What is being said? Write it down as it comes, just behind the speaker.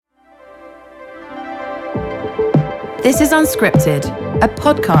This is Unscripted, a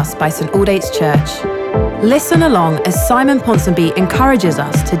podcast by St Aldate's Church. Listen along as Simon Ponsonby encourages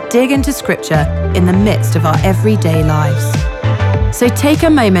us to dig into Scripture in the midst of our everyday lives. So take a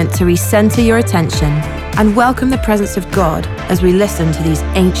moment to recenter your attention and welcome the presence of God as we listen to these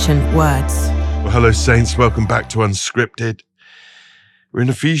ancient words. Well, hello, saints. Welcome back to Unscripted. We're in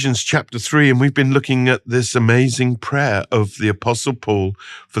Ephesians chapter 3, and we've been looking at this amazing prayer of the Apostle Paul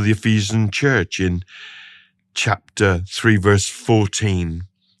for the Ephesian church in chapter 3, verse 14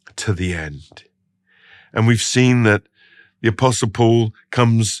 to the end. And we've seen that the Apostle Paul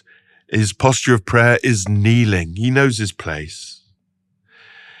his posture of prayer is kneeling. He knows his place.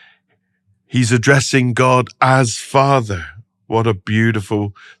 He's addressing God as Father. What a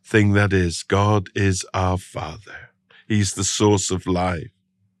beautiful thing that is. God is our Father. He's the source of life.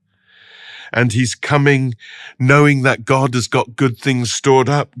 And he's coming knowing that God has got good things stored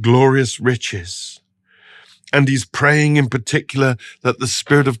up, glorious riches. And he's praying in particular that the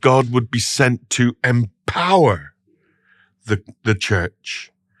Spirit of God would be sent to empower the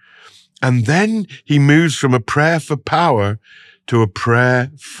church. And then he moves from a prayer for power to a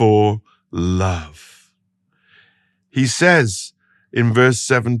prayer for love. He says in verse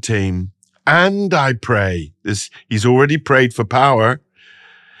 17, and I pray, he's already prayed for power,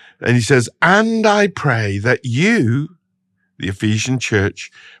 and he says, and I pray that you, the Ephesian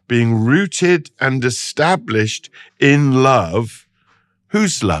church, being rooted and established in love.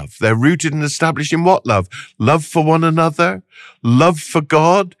 Whose love? They're rooted and established in what love? Love for one another? Love for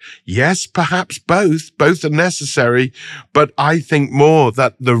God? Yes, perhaps both. Both are necessary, but I think more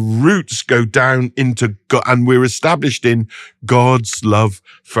that the roots go down into God, and we're established in God's love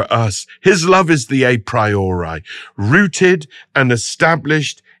for us. His love is the a priori, rooted and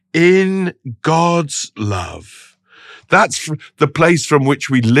established in God's love. That's the place from which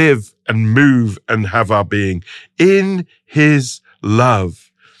we live and move and have our being, in his love,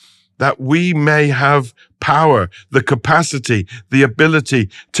 that we may have power, the capacity, the ability,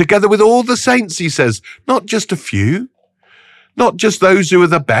 together with all the saints, he says, not just a few, not just those who are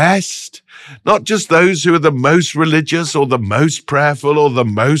the best, not just those who are the most religious or the most prayerful or the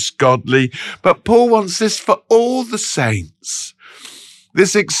most godly, but Paul wants this for all the saints.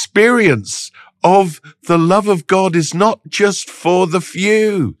 This experience of the love of God is not just for the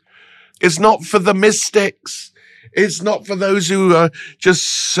few. It's not for the mystics. It's not for those who are just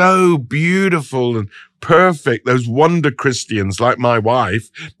so beautiful and perfect, those wonder Christians like my wife.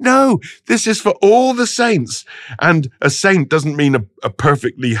 No, this is for all the saints. And a saint doesn't mean a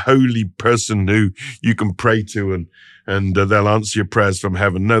perfectly holy person who you can pray to and they'll answer your prayers from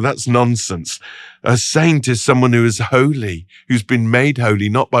heaven. No, that's nonsense. A saint is someone who is holy, who's been made holy,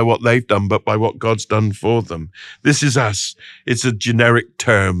 not by what they've done, but by what God's done for them. This is us. It's a generic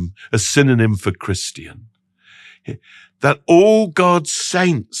term, a synonym for Christian. That all God's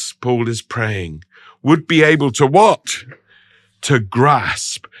saints, Paul is praying, would be able to what? To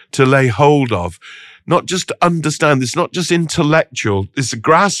grasp, to lay hold of. Not just to understand, it's not just intellectual, it's a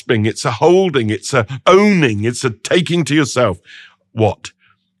grasping, it's a holding, it's a owning, it's a taking to yourself. What?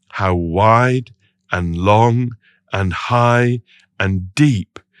 How wide and long and high and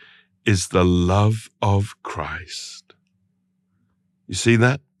deep is the love of Christ. You see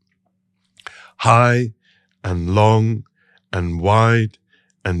that? High and long and wide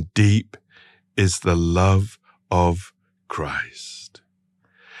and deep is the love of Christ.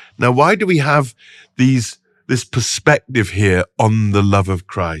 Now, why do we have this perspective here on the love of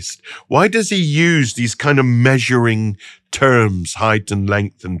Christ? Why does he use these kind of measuring terms, height and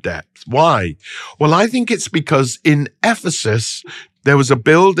length and depth? Why? Well, I think it's because in Ephesus, there was a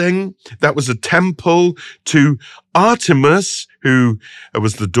building that was a temple to Artemis, who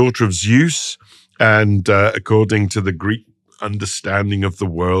was the daughter of Zeus, and according to the Greek understanding of the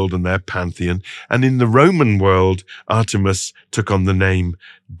world and their pantheon. And in the Roman world, Artemis took on the name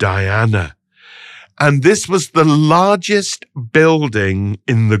Diana. And this was the largest building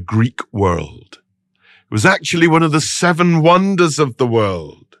in the Greek world. It was actually one of the 7 wonders of the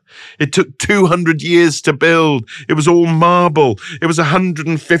world. It took 200 years to build. It was all marble. It was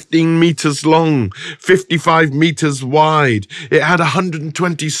 115 meters long, 55 meters wide. It had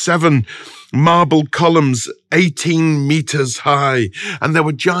 127 marble columns, 18 meters high, and there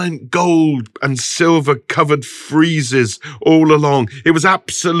were giant gold and silver covered friezes all along. It was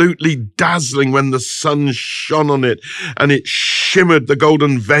absolutely dazzling when the sun shone on it and it shimmered the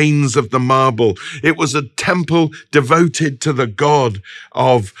golden veins of the marble. It was a temple devoted to the God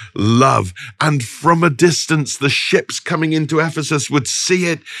of love. And from a distance, the ships coming into Ephesus would see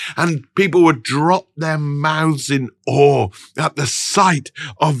it, and people would drop their mouths in awe at the sight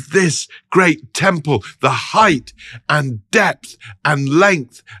of this great great temple, the height and depth and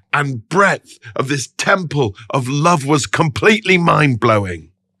length and breadth of this temple of love was completely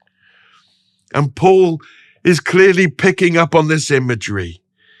mind-blowing. And Paul is clearly picking up on this imagery.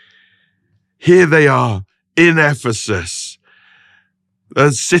 Here they are in Ephesus, a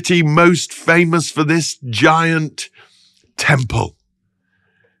city most famous for this giant temple.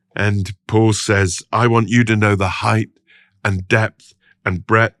 And Paul says, I want you to know the height and depth and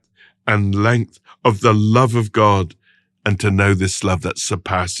breadth and length of the love of God, and to know this love that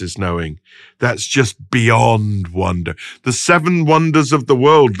surpasses knowing. That's just beyond wonder. The 7 wonders of the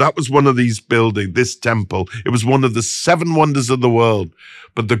world, that was one of these buildings, this temple. It was one of the 7 wonders of the world.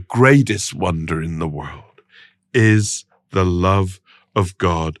 But the greatest wonder in the world is the love of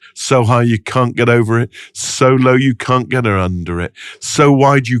God. So high you can't get over it, so low you can't get under it, so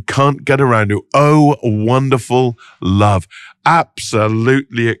wide you can't get around it. Oh, wonderful love.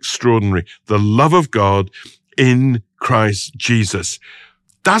 Absolutely extraordinary. The love of God in Christ Jesus.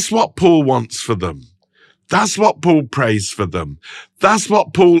 That's what Paul wants for them. That's what Paul prays for them. That's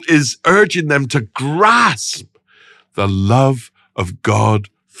what Paul is urging them to grasp, the love of God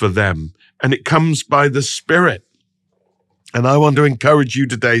for them. And it comes by the Spirit. And I want to encourage you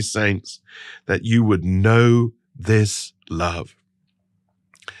today, saints, that you would know this love.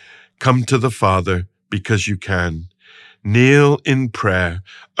 Come to the Father because you can. Kneel in prayer.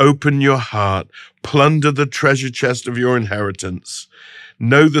 Open your heart. Plunder the treasure chest of your inheritance.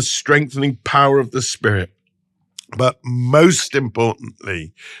 Know the strengthening power of the Spirit. But most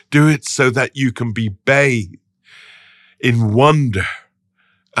importantly, do it so that you can be bathed in wonder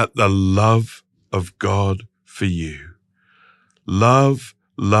at the love of God for you. Love,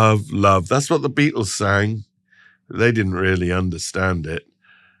 love, love. That's what the Beatles sang. They didn't really understand it,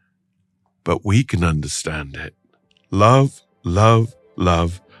 but we can understand it. Love, love,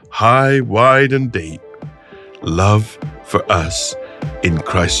 love, high, wide, and deep. Love for us in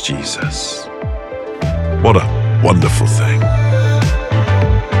Christ Jesus. What a wonderful thing.